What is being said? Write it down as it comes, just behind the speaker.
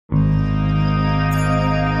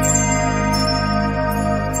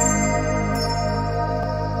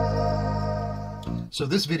So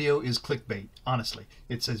this video is clickbait, honestly.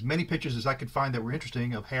 It's as many pictures as I could find that were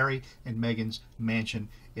interesting of Harry and Meghan's mansion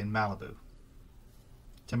in Malibu.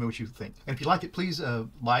 Tell me what you think. And if you like it, please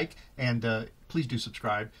like and please do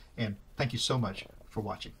subscribe. And thank you so much for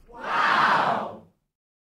watching. Wow!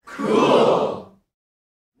 Cool!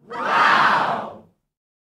 Wow!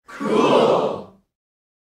 Cool!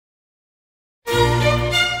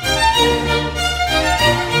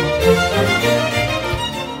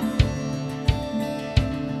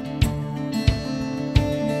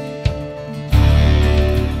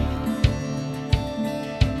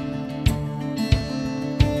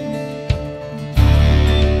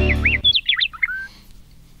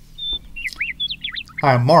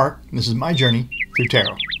 Hi, I'm Mark, and this is my journey through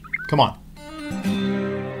tarot. Come on.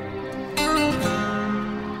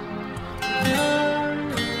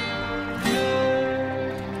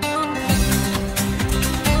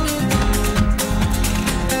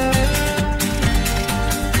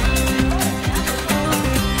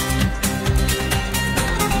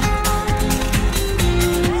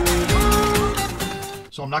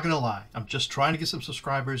 So I'm not going to lie, I'm just trying to get some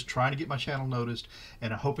subscribers, trying to get my channel noticed,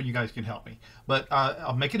 and I'm hoping you guys can help me. But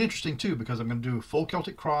I'll make it interesting too, because I'm going to do a full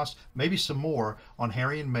Celtic cross, maybe some more on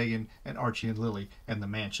Harry and Meghan and Archie and Lily and the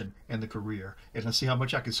mansion and the career. And let's see how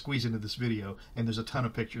much I can squeeze into this video. And there's a ton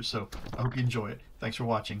of pictures, so I hope you enjoy it. Thanks for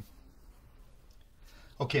watching.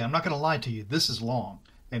 Okay, I'm not going to lie to you, this is long,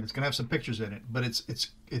 and it's going to have some pictures in it, but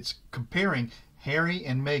it's comparing Harry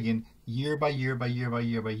and Meghan year by year by year by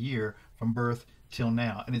year by year from birth till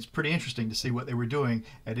now, and it's pretty interesting to see what they were doing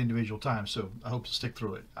at individual times, so I hope to stick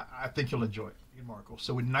through it. I think you'll enjoy it. Meghan Markle.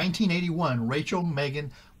 So in 1981, Rachel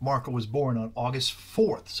Meghan Markle was born on August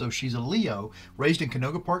 4th, so she's a Leo, raised in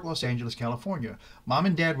Canoga Park, Los Angeles, California. Mom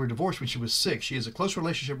and dad were divorced when she was 6. She has a close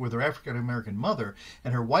relationship with her African-American mother,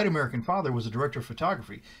 and her white American father was a director of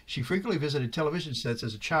photography. She frequently visited television sets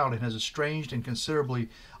as a child and has a estranged and considerably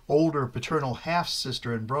older paternal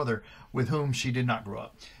half-sister and brother with whom she did not grow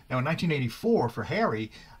up. Now in 1984, for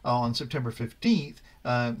Harry, on September 15th,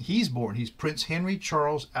 he's born. He's Prince Henry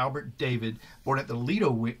Charles Albert David, born at the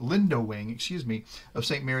Lindo Wing, of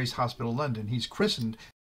St. Mary's Hospital, London. He's christened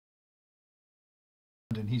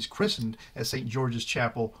at St. George's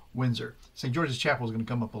Chapel, Windsor. St. George's Chapel is going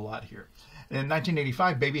to come up a lot here. And in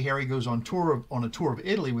 1985, baby Harry goes on a tour of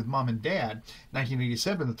Italy with mom and dad. In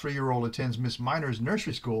 1987, the 3-year-old attends Miss Minor's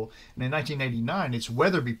nursery school. And in 1989, it's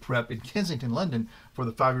Weatherby Prep in Kensington, London for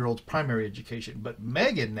the 5-year-old's primary education. But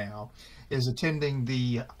Meghan now is attending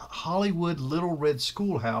the Hollywood Little Red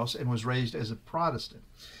Schoolhouse and was raised as a Protestant.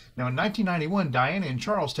 Now in 1991, Diana and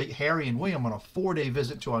Charles take Harry and William on a 4-day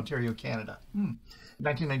visit to Ontario, Canada. In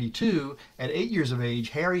 1992, at 8 years of age,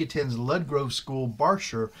 Harry attends Ludgrove School,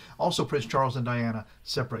 Berkshire. Also, Prince Charles and Diana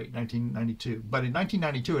separate in 1992. But in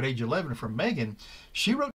 1992, at age 11, for Meghan,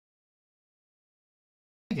 she wrote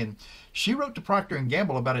to Procter &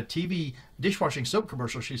 Gamble about a TV dishwashing soap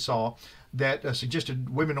commercial she saw that suggested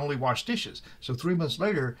women only wash dishes. So 3 months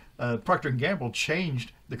later, Procter & Gamble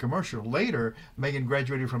changed the commercial. Later, Meghan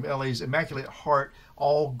graduated from LA's Immaculate Heart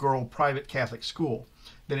all-girl private Catholic school.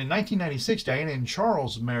 Then in 1996, Diana and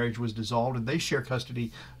Charles' marriage was dissolved and they share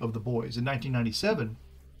custody of the boys. In 1997,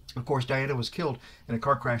 of course, Diana was killed in a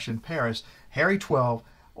car crash in Paris. Harry, 12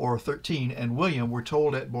 or 13, and William were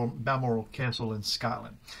told at Balmoral Castle in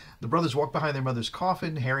Scotland. The brothers walk behind their mother's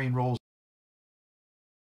coffin. Harry enrolls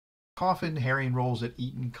at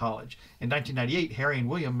Eton College. In 1998, Harry and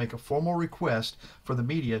William make a formal request for the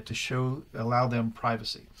media to allow them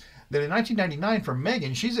privacy. Then in 1999, for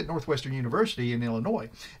Meghan, she's at Northwestern University in Illinois,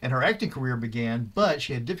 and her acting career began, but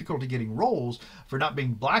she had difficulty getting roles for not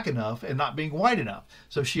being black enough and not being white enough.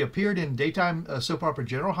 So she appeared in daytime soap opera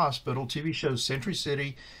General Hospital, TV shows Century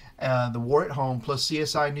City, The War at Home, plus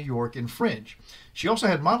CSI New York, and Fringe. She also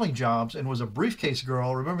had modeling jobs and was a briefcase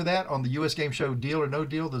girl. Remember that on the U.S. game show Deal or No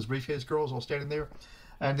Deal? Those briefcase girls all standing there.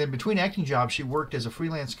 And then between acting jobs, she worked as a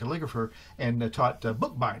freelance calligrapher and taught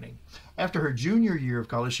bookbinding. After her junior year of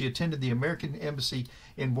college, she attended the American Embassy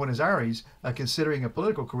in Buenos Aires, considering a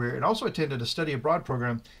political career, and also attended a study abroad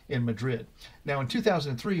program in Madrid. Now in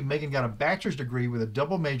 2003, Meghan got a bachelor's degree with a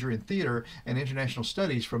double major in theater and international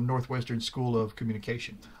studies from Northwestern School of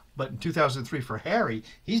Communication. But in 2003, for Harry,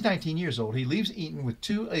 he's 19 years old. He leaves Eton with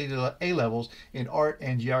 2 A-levels in art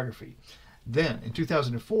and geography. Then in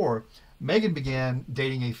 2004, Meghan began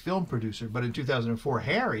dating a film producer, but in 2004,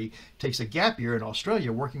 Harry takes a gap year in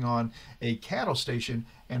Australia working on a cattle station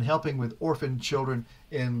and helping with orphan children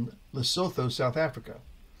in Lesotho, South Africa.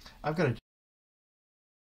 I've got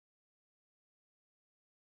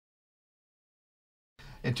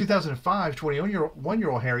In 2005,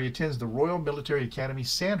 21-year-old Harry attends the Royal Military Academy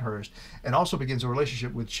Sandhurst and also begins a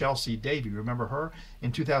relationship with Chelsea Davy. Remember her?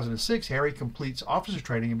 In 2006, Harry completes officer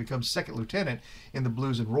training and becomes second lieutenant in the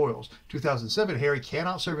Blues and Royals. 2007, Harry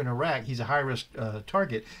cannot serve in Iraq. He's a high-risk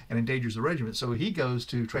target and endangers the regiment, so he goes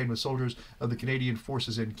to train with soldiers of the Canadian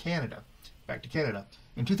Forces in Canada. Back to Canada.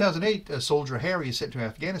 In 2008, soldier Harry is sent to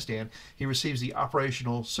Afghanistan. He receives the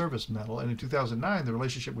Operational Service Medal, and in 2009, the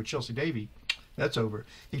relationship with Chelsea Davy, that's over.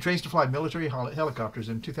 He trains to fly military helicopters.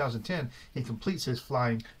 In 2010, he completes his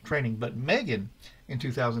flying training. But Meghan, in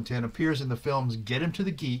 2010, appears in the films Get Him to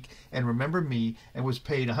the Geek and Remember Me, and was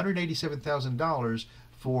paid $187,000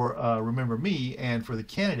 for Remember Me, and for The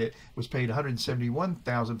Candidate was paid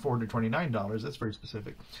 $171,429. That's very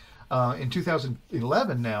specific. In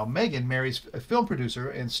 2011 now, Meghan marries a film producer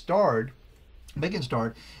and Meghan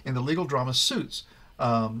starred in the legal drama Suits.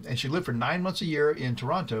 And she lived for 9 months a year in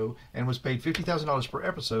Toronto and was paid $50,000 per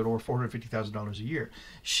episode, or $450,000 a year.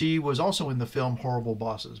 She was also in the film Horrible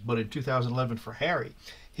Bosses. But in 2011 for Harry,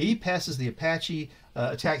 he passes the Apache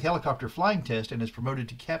attack helicopter flying test and is promoted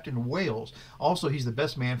to Captain Wales. Also, he's the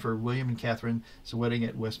best man for William and Catherine's wedding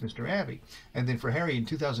at Westminster Abbey. And then for Harry, in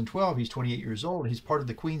 2012, he's 28 years old. He's part of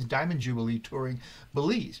the Queen's Diamond Jubilee touring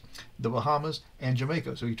Belize, the Bahamas, and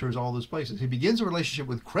Jamaica. So he tours all those places. He begins a relationship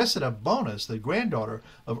with Cressida Bonus, the granddaughter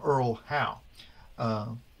of Earl Howe.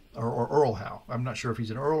 Or Earl Howe. I'm not sure if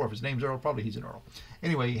he's an Earl or if his name's Earl. Probably he's an Earl.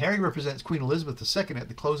 Anyway, Harry represents Queen Elizabeth II at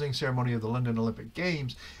the closing ceremony of the London Olympic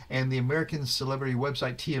Games, and the American celebrity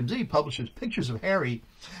website TMZ publishes pictures of Harry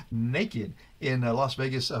naked in a Las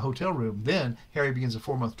Vegas hotel room. Then Harry begins a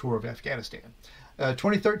 4-month tour of Afghanistan.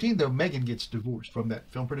 2013, though, Meghan gets divorced from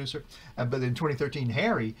that film producer. But in 2013,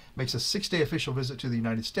 Harry makes a 6-day official visit to the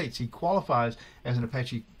United States. He qualifies as an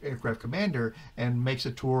Apache aircraft commander and makes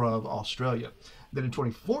a tour of Australia. Then in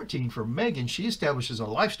 2014, for Meghan, she establishes a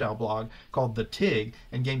lifestyle blog called The Tig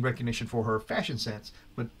and gained recognition for her fashion sense.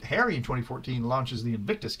 But Harry in 2014 launches the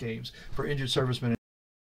Invictus Games for injured servicemen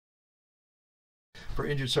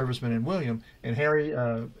and William, and Harry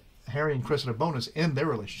and Cressida Bonus end their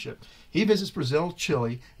relationship. He visits Brazil,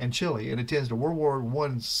 Chile, and attends the World War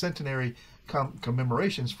I centenary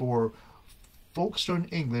commemorations for Folkestone,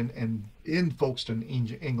 England, and Belgium.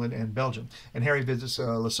 And Harry visits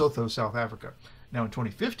Lesotho, South Africa. Now in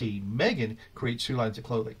 2015, Meghan creates 2 lines of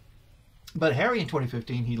clothing. But Harry in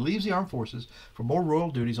 2015, he leaves the armed forces for more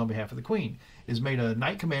royal duties on behalf of the Queen, is made a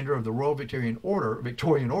Knight Commander of the Royal Victorian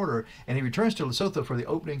Order, and he returns to Lesotho for the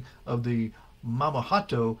opening of the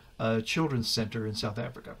Mamahato Children's Center in South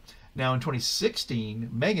Africa. Now in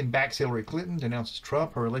 2016, Meghan backs Hillary Clinton, denounces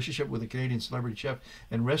Trump. Her relationship with the Canadian celebrity chef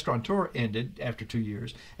and restaurateur ended after 2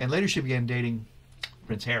 years, and later she began dating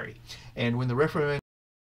Prince Harry. And when the referendum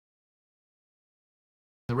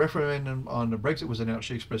on the Brexit was announced,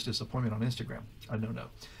 she expressed disappointment on Instagram. No.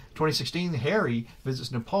 2016, Harry visits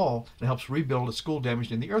Nepal and helps rebuild a school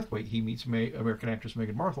damaged in the earthquake. He meets American actress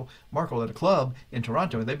Meghan Markle at a club in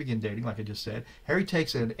Toronto, and they begin dating, like I just said. Harry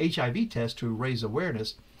takes an HIV test to raise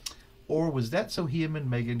awareness. Or was that so him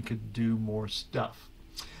and Meghan could do more stuff?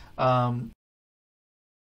 Then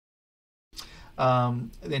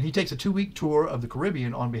he takes a 2-week tour of the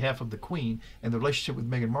Caribbean on behalf of the Queen, and the relationship with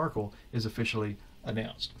Meghan Markle is officially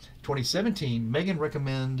announced. 2017, Meghan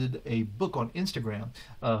recommended a book on Instagram.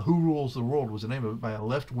 Who Rules the World was the name of it, by a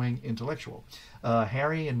left-wing intellectual.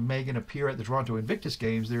 Harry and Meghan appear at the Toronto Invictus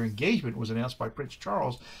Games. Their engagement was announced by Prince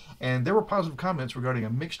Charles, and there were positive comments regarding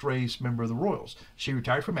a mixed-race member of the royals. She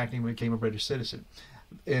retired from acting and became a British citizen.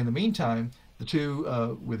 In the meantime, the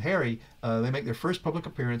two, with Harry, they make their first public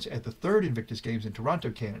appearance at the 3rd Invictus Games in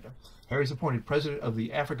Toronto, Canada. Harry's appointed president of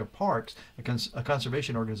the Africa Parks, a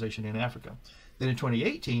conservation organization in Africa. Then in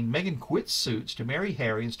 2018, Meghan quit Suits to marry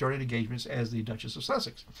Harry and started engagements as the Duchess of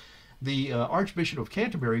Sussex. The Archbishop of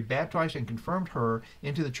Canterbury baptized and confirmed her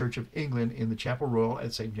into the Church of England in the Chapel Royal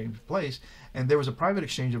at St. James's Place, and there was a private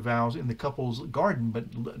exchange of vows in the couple's garden,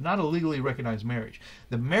 but not a legally recognized marriage.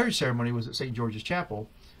 The marriage ceremony was at St. George's Chapel,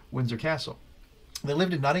 Windsor Castle. They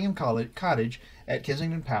lived in Nottingham Cottage at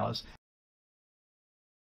Kensington Palace,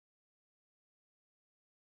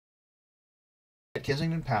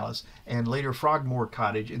 and later Frogmore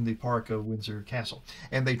Cottage in the park of Windsor Castle.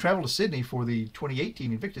 And they traveled to Sydney for the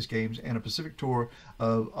 2018 Invictus Games and a Pacific tour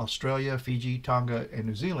of Australia, Fiji, Tonga, and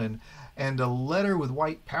New Zealand. And a letter with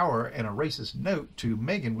white power and a racist note to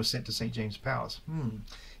Meghan was sent to St. James's Palace.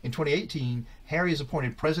 In 2018, Harry is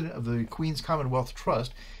appointed president of the Queen's Commonwealth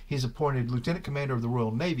Trust. He's appointed lieutenant commander of the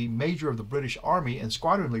Royal Navy, major of the British Army, and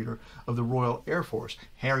squadron leader of the Royal Air Force.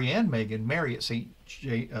 Harry and Meghan marry at St.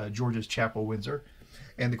 George's Chapel, Windsor.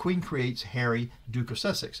 and the Queen creates Harry, Duke of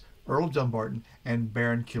Sussex, Earl of Dumbarton, and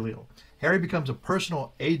Baron Khalil. Harry becomes a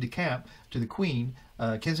personal aide-de-camp to the Queen.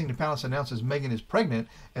 Kensington Palace announces Meghan is pregnant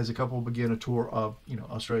as the couple begin a tour of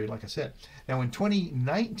Australia, like I said. Now in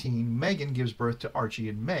 2019, Meghan gives birth to Archie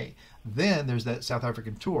in May. Then there's that South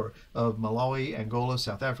African tour of Malawi, Angola,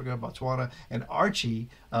 South Africa, Botswana, and Archie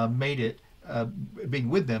being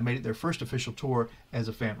with them, made it their first official tour as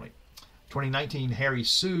a family. 2019, Harry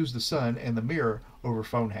sues the Sun and the Mirror over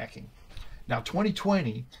phone hacking. Now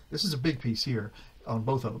 2020, this is a big piece here on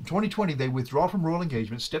both of them. 2020, they withdraw from royal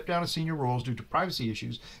engagement, step down as senior royals due to privacy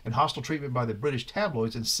issues and hostile treatment by the British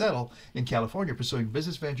tabloids, and settle in California pursuing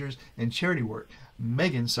business ventures and charity work.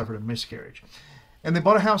 Meghan suffered a miscarriage. And they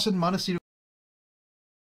bought a house in Montecito.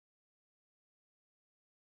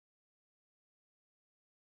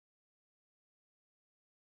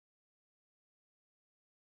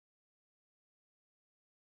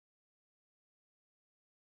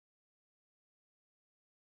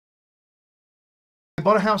 They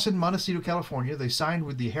bought a house in Montecito, California. They signed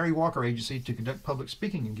with the Harry Walker Agency to conduct public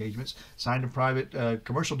speaking engagements, signed a private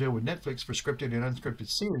commercial deal with Netflix for scripted and unscripted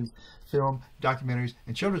series, film, documentaries,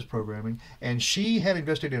 and children's programming. And she had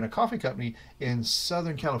invested in a coffee company in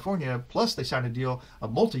Southern California. Plus, they signed a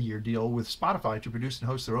multi-year deal with Spotify to produce and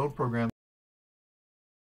host their own programs.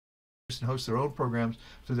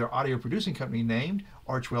 Through their audio producing company named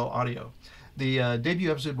Archwell Audio. The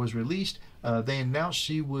debut episode was released. They announced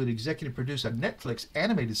she would executive produce a Netflix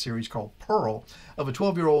animated series called Pearl of a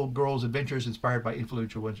 12-year-old girl's adventures inspired by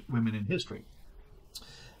influential women in history.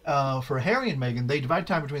 For Harry and Meghan, they divide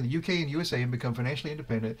time between the UK and USA and become financially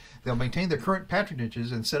independent. They'll maintain their current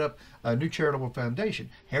patronages and set up a new charitable foundation.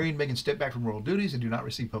 Harry and Meghan step back from royal duties and do not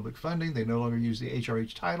receive public funding. They no longer use the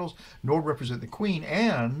HRH titles nor represent the Queen,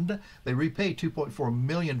 and they repay £2.4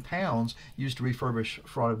 million used to refurbish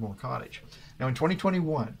Frogmore Cottage. Now in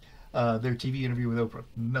 2021, their TV interview with Oprah,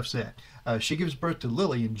 enough said. She gives birth to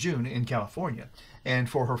Lily in June in California. And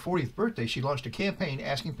for her 40th birthday, she launched a campaign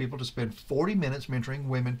asking people to spend 40 minutes mentoring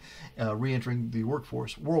women re-entering the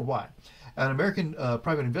workforce worldwide. An American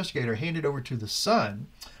private investigator handed over to the Sun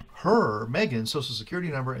her, Meghan's, social security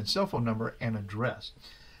number and cell phone number and address.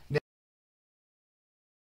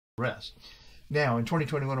 Now, in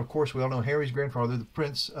 2021, of course, we all know Harry's grandfather, the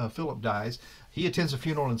Prince Philip, dies. He attends a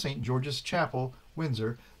funeral in St. George's Chapel,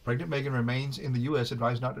 Windsor. Pregnant Meghan remains in the U.S.,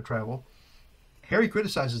 advised not to travel. Harry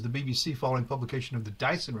criticizes the BBC following publication of the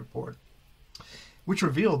Dyson Report, which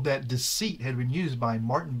revealed that deceit had been used by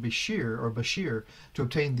Martin Bashir to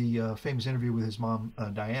obtain the famous interview with his mom,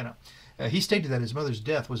 Diana. He stated that his mother's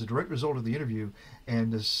death was a direct result of the interview,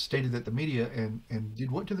 and stated that the media, and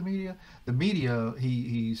did what to the media? The media,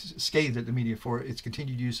 he scathed at the media for its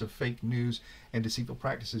continued use of fake news and deceitful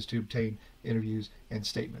practices to obtain interviews and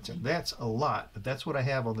statements. And that's a lot, but that's what I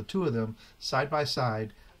have on the two of them side by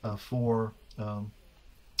side for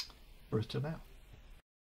birth till now.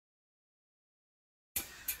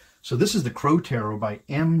 So this is the Crow Tarot by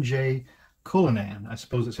M.J. Cullinan. I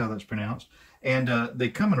suppose that's how that's pronounced. And they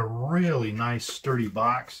come in a really nice, sturdy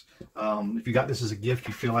box. If you got this as a gift,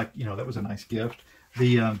 you feel like, that was a nice gift.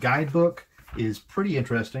 The guidebook is pretty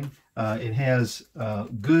interesting. It has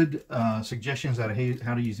good suggestions on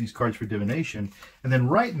how to use these cards for divination. And then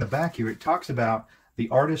right in the back here, it talks about the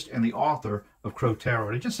artist and the author of Crow Tarot.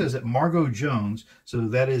 And it just says that Margot Jones, so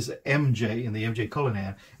that is MJ in the M.J.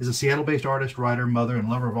 Cullinan, is a Seattle-based artist, writer, mother, and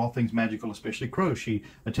lover of all things magical, especially crows. She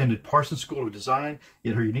attended Parsons School of Design,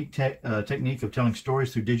 yet her unique technique of telling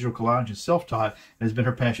stories through digital collage is self-taught and has been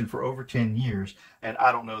her passion for over 10 years. And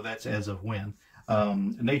I don't know that's as of when.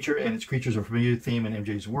 Nature and its creatures are a familiar theme in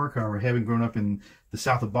MJ's work. However, having grown up in the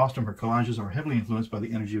south of Boston, her collages are heavily influenced by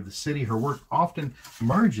the energy of the city. Her work often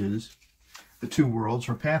merges the two worlds.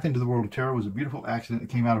 Her path into the world of tarot was a beautiful accident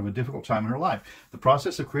that came out of a difficult time in her life. The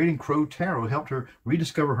process of creating Crow Tarot helped her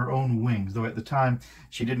rediscover her own wings, though at the time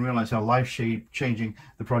she didn't realize how life-changing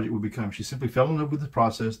the project would become. She simply fell in love with the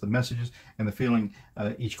process, the messages, and the feeling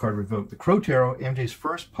each card revoked. The Crow Tarot, MJ's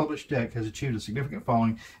first published deck, has achieved a significant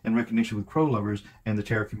following and recognition with crow lovers and the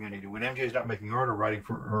tarot community. When MJ is not making art or writing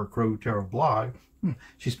for her Crow Tarot blog,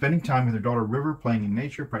 she's spending time with her daughter River, playing in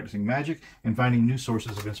nature, practicing magic, and finding new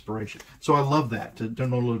sources of inspiration. So I love that, to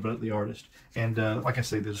know a little bit about the artist. And like I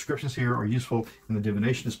say, the descriptions here are useful in the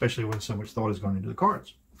divination, especially when so much thought is going into the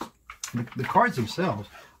cards. The cards themselves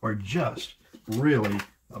are just really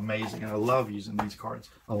amazing, and I love using these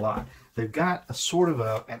cards a lot. They've got a sort of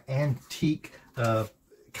an antique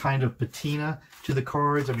kind of patina to the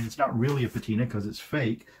cards. I mean, it's not really a patina because it's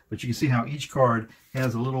fake, but you can see how each card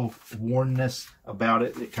has a little wornness about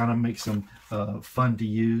it. It kind of makes them fun to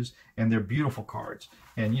use, and they're beautiful cards.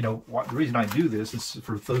 And you know, the reason I do this is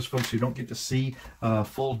for those folks who don't get to see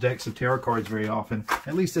full decks of tarot cards very often.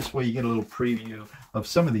 At least this way you get a little preview of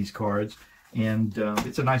some of these cards. And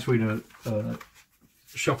it's a nice way to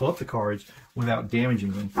shuffle up the cards without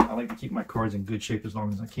damaging them. I like to keep my cards in good shape as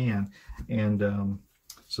long as I can. And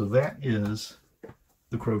so that is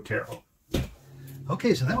the Crow Tarot.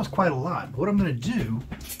 Okay, so that was quite a lot. What I'm going to do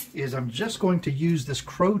is I'm just going to use this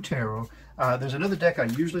Crow Tarot. There's another deck I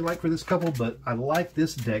usually like for this couple, but I like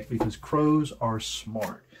this deck because crows are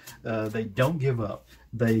smart. They don't give up.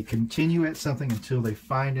 They continue at something until they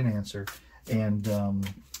find an answer. And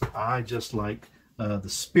I just like the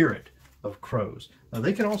spirit of crows.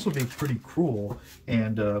 They can also be pretty cruel,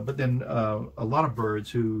 and but then a lot of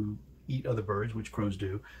birds who eat other birds, which crows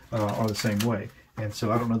do, are the same way. And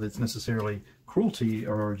so I don't know that it's necessarily cruelty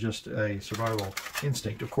or just a survival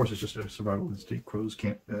instinct. Of course, it's just a survival instinct. Crows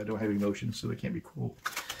don't have emotions, so they can't be cruel.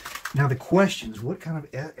 Now the questions, what kind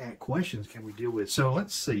of questions can we deal with? So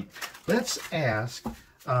let's see. Let's ask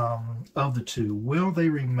of the two, will they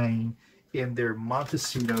remain in their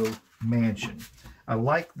Montecito mansion? I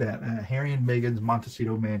like that, Harry and Meghan's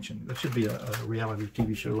Montecito mansion. That should be a reality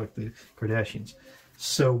TV show like the Kardashians.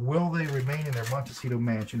 So will they remain in their Montecito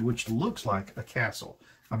mansion, which looks like a castle?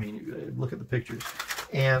 I mean, look at the pictures.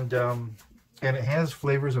 And it has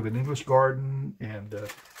flavors of an English garden, and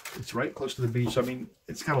it's right close to the beach. I mean,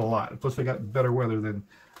 it's got a lot. Plus, they got better weather than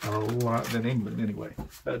England, anyway.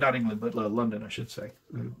 Not England, but London, I should say.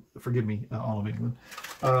 Forgive me, all of England.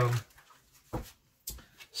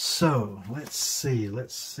 So let's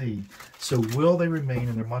see. So will they remain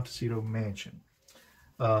in their Montecito mansion?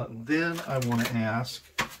 Then I want to ask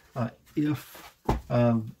if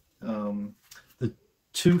the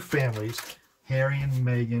two families, Harry and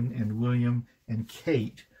Meghan and William and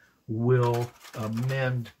Kate, will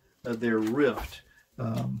mend their rift.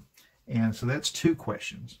 And so that's two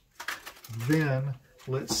questions. Then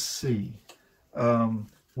let's see.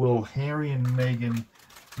 Will Harry and Meghan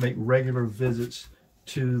make regular visits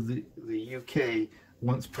to the UK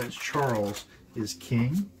once Prince Charles is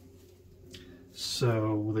king?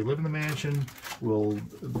 So will they live in the mansion? Will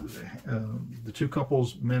the two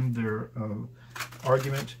couples mend their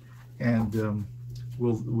argument? And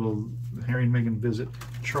will Harry and Meghan visit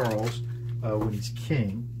Charles when he's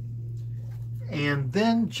king? And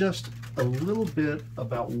then just a little bit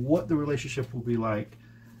about what the relationship will be like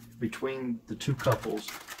between the two couples,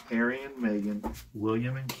 Harry and Meghan,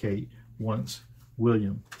 William and Kate, once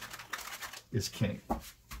William is king.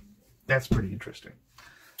 That's pretty interesting.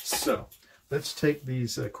 So let's take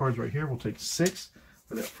these cards right here. We'll take 6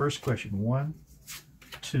 for that first question. 1,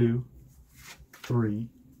 2, 3,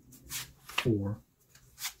 4,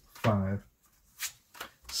 5,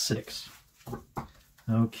 6.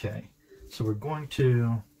 Okay, so we're going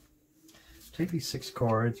to take these 6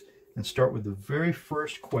 cards and start with the very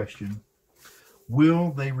first question.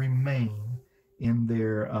 Will they remain in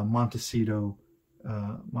their Montecito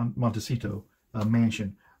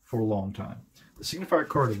mansion for a long time? The signifier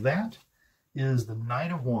card of that is the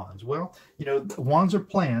Knight of Wands. Well, you know, wands are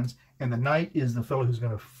plans, and the Knight is the fellow who's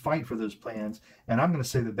going to fight for those plans, and I'm going to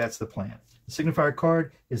say that that's the plan. The signifier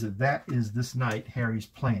card is that is this Knight, Harry's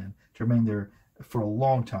plan, to remain there for a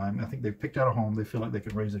long time. I think they've picked out a home they feel like they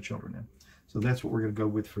can raise their children in. So that's what we're going to go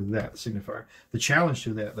with for that signifier. The challenge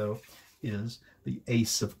to that, though, is the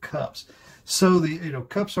Ace of Cups. So the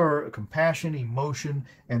cups are compassion, emotion,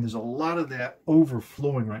 and there's a lot of that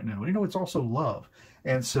overflowing right now. You know, it's also love.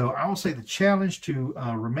 And so I will say the challenge to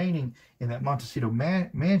remaining in that Montecito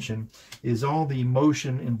mansion is all the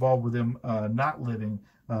emotion involved with them not living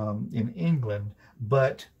in England,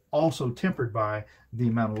 but also tempered by the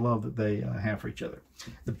amount of love that they have for each other.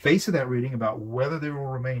 The base of that reading about whether they will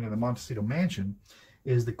remain in the Montecito mansion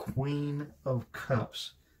is the Queen of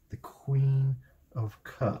Cups. The Queen of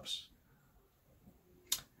Cups.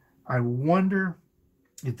 I wonder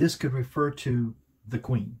if this could refer to the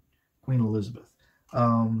Queen, Queen Elizabeth.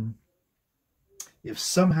 If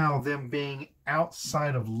somehow them being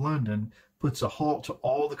outside of London puts a halt to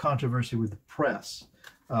all the controversy with the press,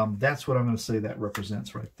 that's what I'm going to say that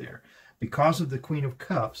represents right there. Because of the Queen of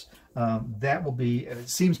Cups, that will be, and it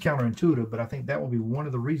seems counterintuitive, but I think that will be one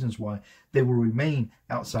of the reasons why they will remain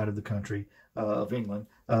outside of the country of England,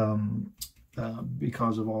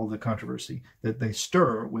 because of all the controversy that they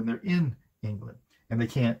stir when they're in England. And they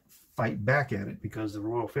can't fight back at it because the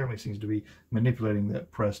royal family seems to be manipulating that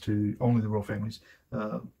press to only the royal family's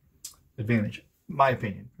advantage, my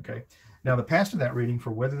opinion. Okay. Now, the past of that reading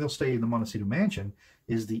for whether they'll stay in the Montecito mansion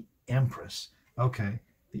is the Empress. Okay.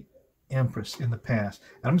 The Empress in the past.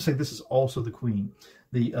 And I'm going to say this is also the Queen.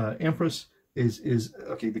 The Empress is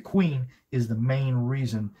okay. The Queen is the main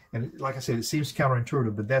reason, and like I said, it seems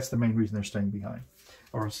counterintuitive, but that's the main reason they're staying behind,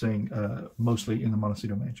 or staying mostly in the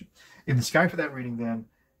Montecito Mansion. In the sky for that reading, then,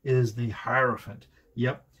 is the Hierophant.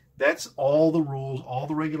 Yep, that's all the rules, all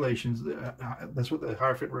the regulations. That's what the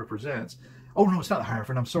Hierophant represents. Oh no, it's not the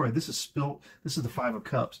Hierophant. I'm sorry. This is spilt. This is the Five of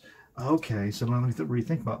Cups. Okay, so let me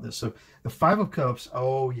rethink about this. So the Five of Cups.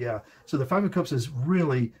 Oh yeah. So the Five of Cups is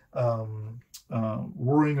really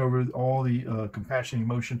worrying over all the compassion and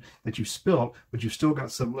emotion that you spilt, but you've still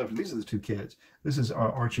got some left. These are the two kids. This is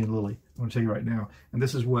Archie and Lily. I'm going to tell you right now. And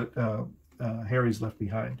this is what Harry's left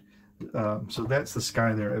behind. So that's the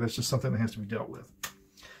sky there. That's just something that has to be dealt with.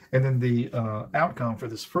 And then the outcome for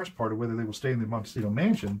this first part of whether they will stay in the Montecito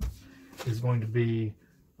Mansion is going to be,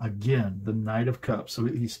 again, the Knight of Cups. So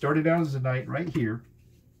he started out as a knight right here,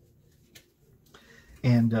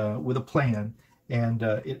 and with a plan, and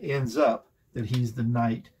it ends up that he's the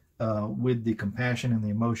knight with the compassion and the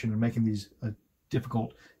emotion and making these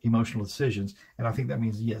difficult emotional decisions. And I think that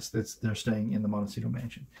means, yes, they're staying in the Montecito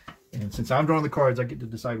Mansion. And since I'm drawing the cards, I get to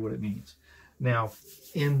decide what it means. Now,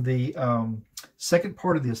 in the second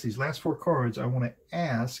part of this, these last four cards, I want to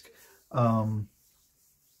ask,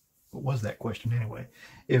 what was that question anyway?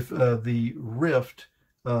 If the rift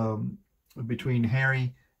between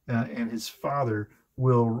Harry and his father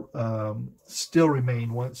will still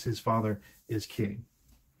remain once his father is king.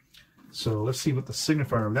 So let's see what the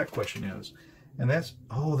signifier of that question is. And that's,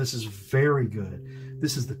 oh, this is very good.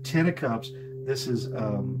 This is the Ten of Cups. This is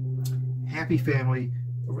happy family,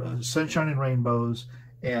 sunshine and rainbows.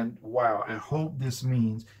 And wow, I hope this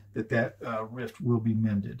means that rift will be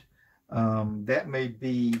mended. That may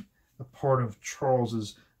be a part of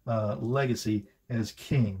Charles's legacy as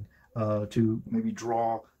king, to maybe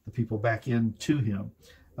draw the people back into him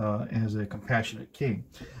as a compassionate king.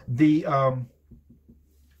 The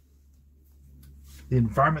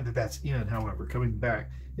environment that's in, however, coming back,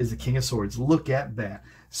 is the King of Swords. Look at that.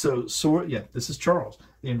 So sword, yeah, this is Charles.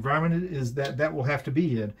 The environment is that will have to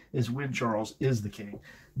be in is when Charles is the king.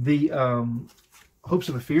 The hopes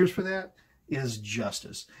and the fears for that is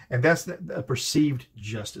justice, and that's a perceived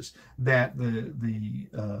justice that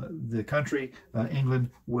the country, England,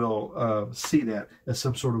 will see that as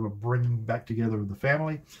some sort of a bringing back together of the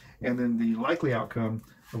family. And then the likely outcome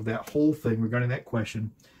of that whole thing regarding that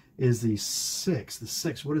question is the six. The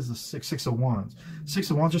six. What is the six? Six of Wands.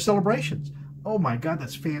 Six of Wands are celebrations. Oh my God,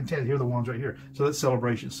 that's fantastic. Here are the wands right here. So that's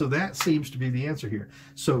celebration. So that seems to be the answer here.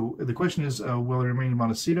 So the question is, will it remain in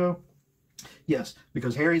Montecito? Yes,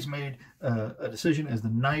 because Harry's made a decision as the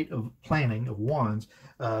Knight of Planning, of Wands,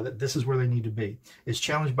 that this is where they need to be. It's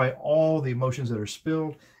challenged by all the emotions that are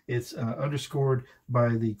spilled. It's underscored by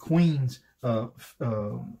the Queen's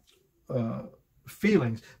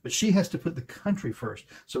feelings, but she has to put the country first.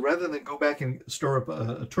 So rather than go back and stir up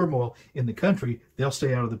a turmoil in the country, they'll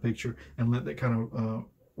stay out of the picture and let that kind of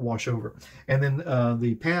wash over. And then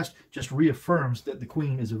the past just reaffirms that the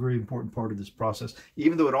Queen is a very important part of this process.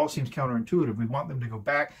 Even though it all seems counterintuitive, we want them to go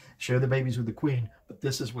back, share the babies with the Queen, but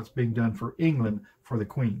this is what's being done for England, for the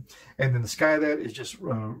Queen. And then the sky of that is just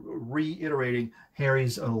reiterating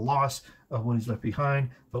Harry's loss of what he's left behind,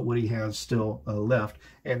 but what he has still left.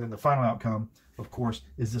 And then the final outcome, of course,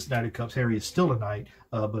 is this Knight of Cups. Harry is still a knight,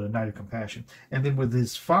 but a knight of compassion. And then with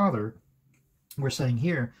his father, we're saying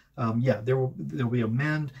here, yeah, there'll be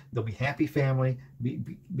amend, there'll be happy family,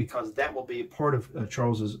 because that will be a part of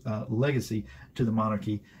Charles's legacy to the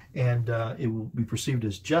monarchy, and it will be perceived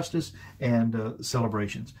as justice and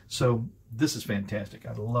celebrations. So this is fantastic.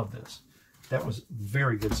 I love this. That was a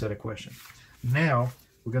very good set of questions. Now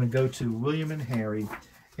we're going to go to William and Harry,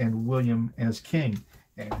 and William as king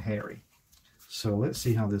and Harry. So let's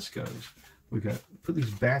see how this goes. We've got to put these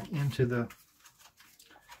back into the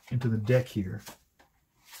deck here.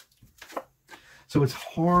 So it's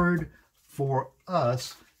hard for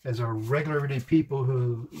us as our regular everyday people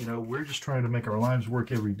who, you know, we're just trying to make our lives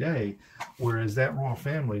work every day, whereas that royal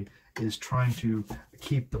family is trying to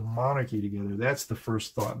keep the monarchy together. That's the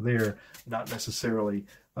first thought there, not necessarily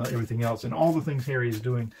everything else. And all the things Harry is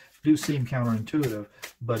doing do seem counterintuitive,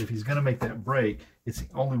 but if he's going to make that break, it's the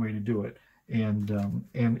only way to do it. And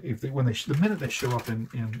if they, the minute they show up in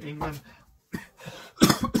England,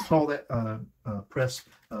 all that press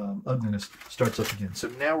ugliness starts up again. So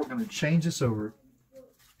now we're going to change this over.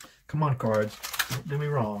 Come on, cards. Don't do me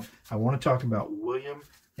wrong. I want to talk about William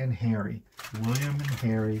and Harry. William and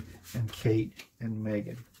Harry and Kate and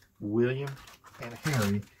Meghan. William and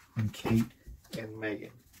Harry and Kate and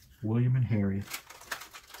Meghan. William and Harry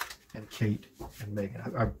and Kate and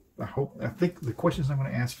Meghan. I think the questions I'm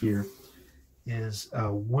going to ask here is,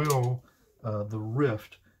 will the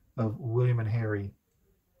rift of William and Harry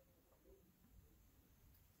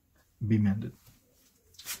be mended?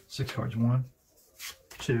 6 cards. 1,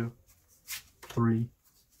 2, 3,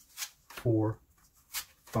 4,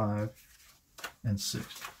 5, and 6.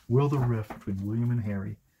 Will the rift between William and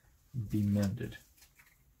Harry be mended?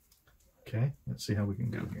 Okay, let's see how we can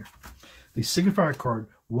go here. The signifier card,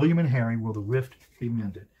 William and Harry, will the rift be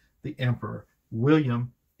mended? The Emperor.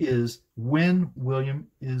 William is, when William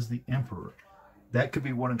is the Emperor. That could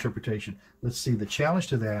be one interpretation. Let's see, the challenge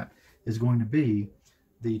to that is going to be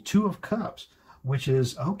the Two of Cups, which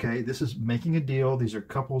is, okay, this is making a deal. These are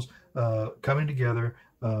couples coming together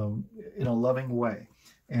in a loving way.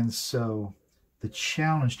 And so the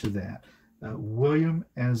challenge to that, William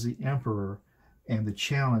as the Emperor, and the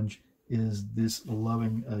challenge is this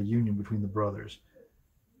loving union between the brothers.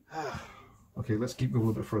 Okay, let's keep going a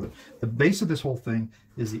little bit further. The base of this whole thing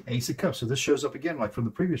is the Ace of Cups. So this shows up again, like from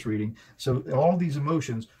the previous reading. So all of these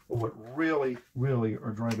emotions are what really, really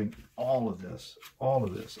are driving all of this. All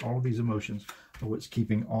of these emotions are what's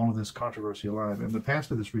keeping all of this controversy alive. And the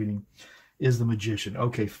past of this reading is the Magician.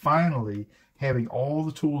 Okay, finally having all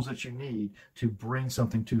the tools that you need to bring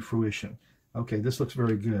something to fruition. Okay, this looks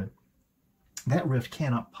very good. That rift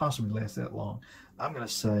cannot possibly last that long. I'm going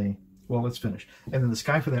to say, well, let's finish. And then the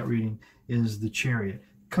sky for that reading is the Chariot,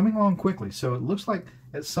 coming along quickly. So it looks like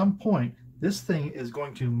at some point this thing is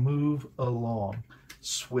going to move along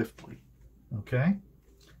swiftly. Okay?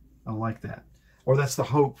 I like that. Or that's the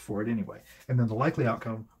hope for it anyway. And then the likely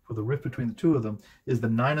outcome for the rift between the two of them is the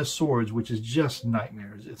Nine of Swords, which is just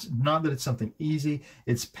nightmares. It's not that it's something easy.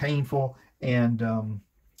 It's painful, and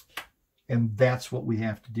that's what we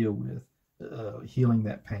have to deal with, healing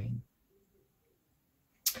that pain.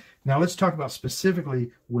 Now let's talk about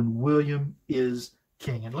specifically when William is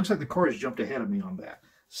king. And it looks like the cards jumped ahead of me on that.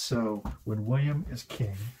 So when William is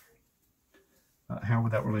king, how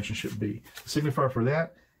would that relationship be? The signifier for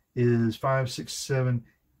that is 5, 6, 7,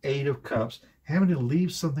 8 of Cups. Having to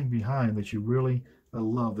leave something behind that you really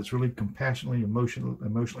love, that's really compassionately,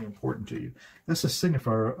 emotionally important to you. That's a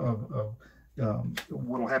signifier of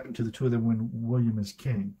what will happen to the two of them when William is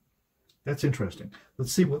king. That's interesting.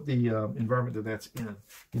 Let's see what the environment that that's in.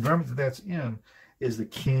 The environment that that's in is the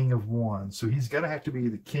King of Wands. So he's got to have to be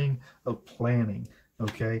the king of planning,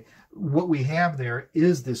 okay? What we have there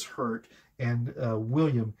is this hurt, and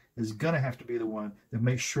William is going to have to be the one that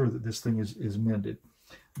makes sure that this thing is mended.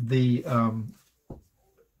 The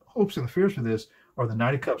hopes and the fears for this are the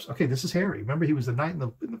Knight of Cups. Okay, this is Harry. Remember, he was the knight in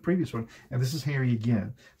the previous one, and this is Harry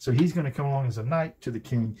again. So he's going to come along as a knight to the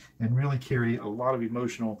king and really carry a lot of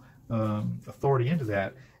emotional authority into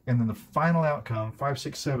that. And then the final outcome, 5,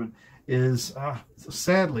 6, 7, is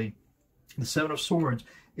sadly the Seven of Swords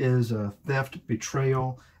is theft,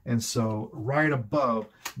 betrayal, and so right above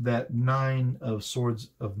that 9 of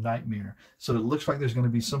Swords of nightmare. So it looks like there's going to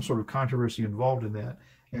be some sort of controversy involved in that.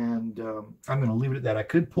 And I'm going to leave it at that. I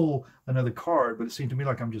could pull another card, but it seemed to me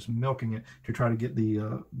like I'm just milking it to try to get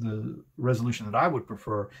the resolution that I would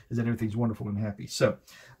prefer, is that everything's wonderful and happy. So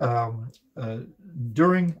will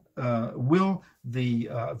the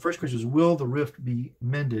first question is, will the rift be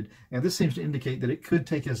mended? And this seems to indicate that it could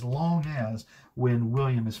take as long as when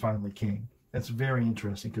William is finally king. That's very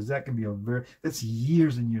interesting, because that can be that's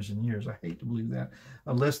years and years and years. I hate to believe that,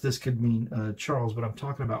 unless this could mean Charles, but I'm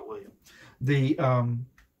talking about William. The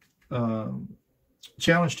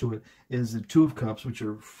challenge to it is the Two of Cups, which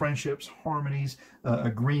are friendships, harmonies,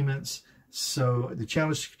 agreements. So the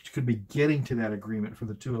challenge could be getting to that agreement for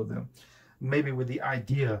the two of them, maybe with the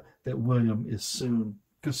idea that William is soon,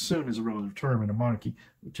 because soon is a relative term in a monarchy,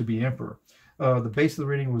 to be emperor. The base of the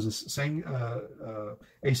reading was the same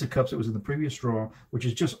Ace of Cups that was in the previous draw, which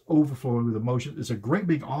is just overflowing with emotion. It's a great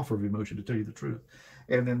big offer of emotion, to tell you the truth.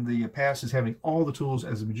 And then the past is having all the tools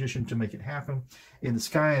as a magician to make it happen. In the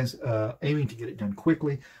sky is aiming to get it done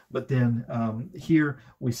quickly. But then here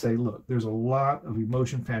we say, look, there's a lot of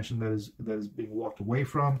emotion, passion that is being walked away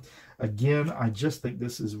from. Again, I just think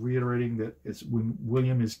this is reiterating that it's when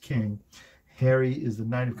William is king, Harry is the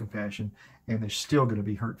Knight of Compassion, and there's still going to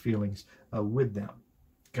be hurt feelings with them.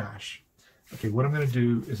 Gosh. Okay, what I'm going to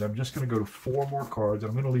do is I'm just going to go to 4 more cards.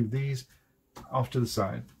 I'm going to leave these off to the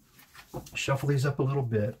side. Shuffle these up a little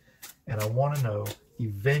bit, and I want to know,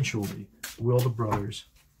 eventually, will the brothers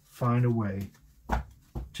find a way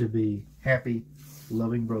to be happy,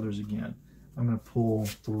 loving brothers again? I'm going to pull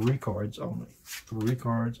 3 cards only. 3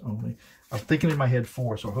 cards only. I'm thinking in my head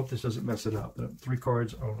 4, so I hope this doesn't mess it up. But 3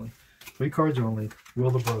 cards only. 3 cards only.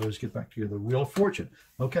 Will the brothers get back together? Wheel of Fortune.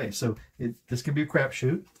 Okay, so this can be a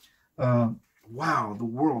crapshoot. Wow, the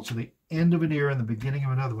world. So the end of an era and the beginning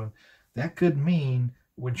of another one. That could mean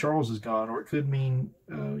when Charles is gone, or it could mean,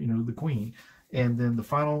 the Queen. And then the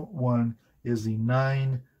final one is the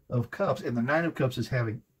Nine of Cups. And the Nine of Cups is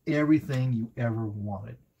having everything you ever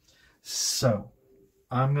wanted. So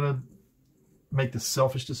I'm going to make the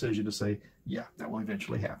selfish decision to say, yeah, that will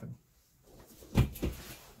eventually happen.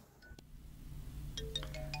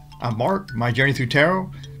 I'm Mark, My Journey Through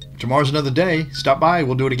Tarot. Tomorrow's another day. Stop by.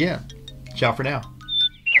 We'll do it again. Ciao for now.